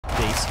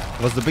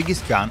was the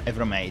biggest gun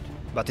ever made,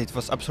 but it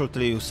was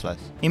absolutely useless.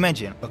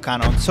 Imagine a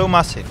cannon so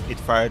massive it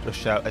fired a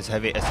shell as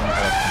heavy as an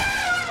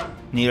elephant.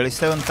 Nearly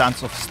 7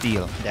 tons of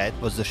steel. That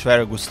was the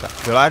Schwerer Gustav,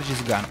 the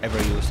largest gun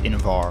ever used in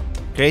war.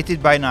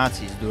 Created by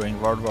Nazis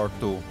during World War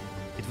II.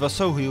 It was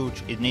so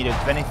huge it needed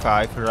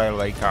 25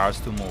 railway cars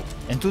to move,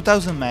 and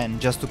 2,000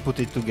 men just to put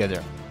it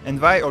together. And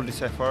why all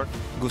this effort?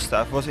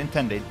 Gustav was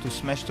intended to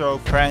smash through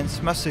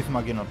France's massive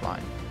Maginot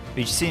Line,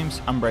 which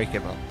seems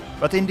unbreakable.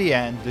 But in the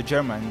end, the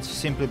Germans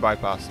simply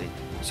bypassed it,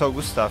 so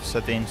Gustav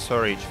sat in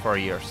storage for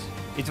years.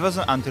 It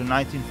wasn't until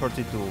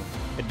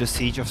 1942, at the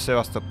Siege of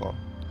Sevastopol,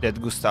 that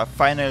Gustav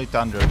finally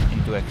thundered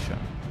into action.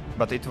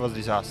 But it was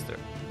disaster.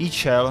 Each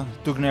shell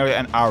took nearly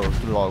an hour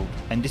to load,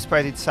 and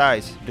despite its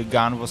size, the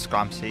gun was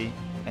clumsy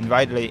and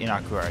widely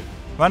inaccurate.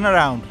 One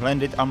round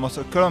landed almost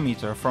a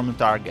kilometer from the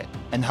target.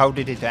 And how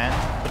did it end?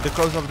 At the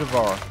close of the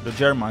war, the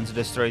Germans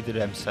destroyed it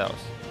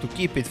themselves, to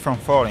keep it from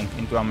falling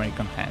into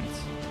American hands.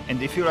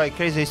 And if you like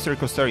crazy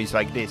historical stories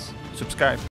like this, subscribe.